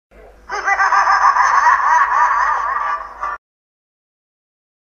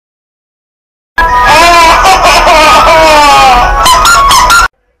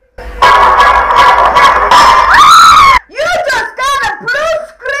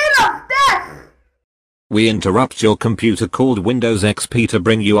We interrupt your computer called Windows XP to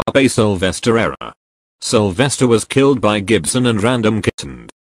bring you up a Sylvester error. Sylvester was killed by Gibson and random kitten.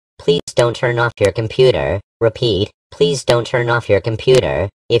 Please don't turn off your computer. Repeat, please don't turn off your computer.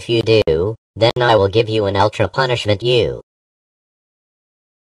 If you do, then I will give you an ultra punishment you.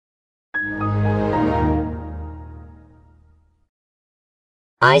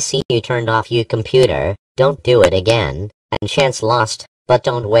 I see you turned off your computer. Don't do it again, and chance lost, but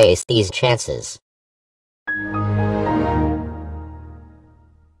don't waste these chances.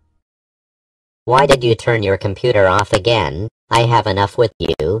 Why did you turn your computer off again? I have enough with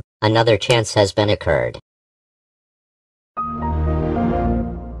you. Another chance has been occurred.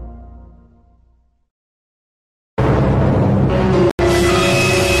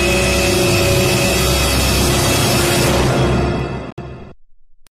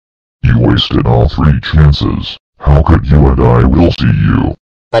 You wasted all 3 chances. How could you and I will see you?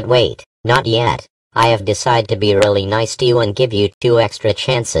 But wait, not yet. I have decided to be really nice to you and give you 2 extra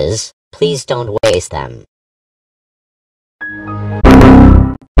chances. Please don't waste them.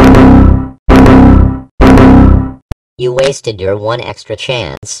 You wasted your 1 extra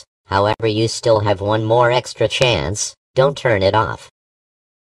chance. However, you still have 1 more extra chance. Don't turn it off.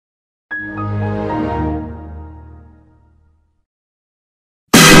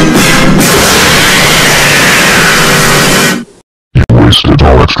 You wasted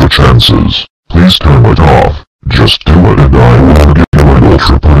all extra chances. Please turn it off. Just do it and I will give you an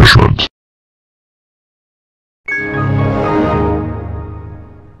ultra punishment.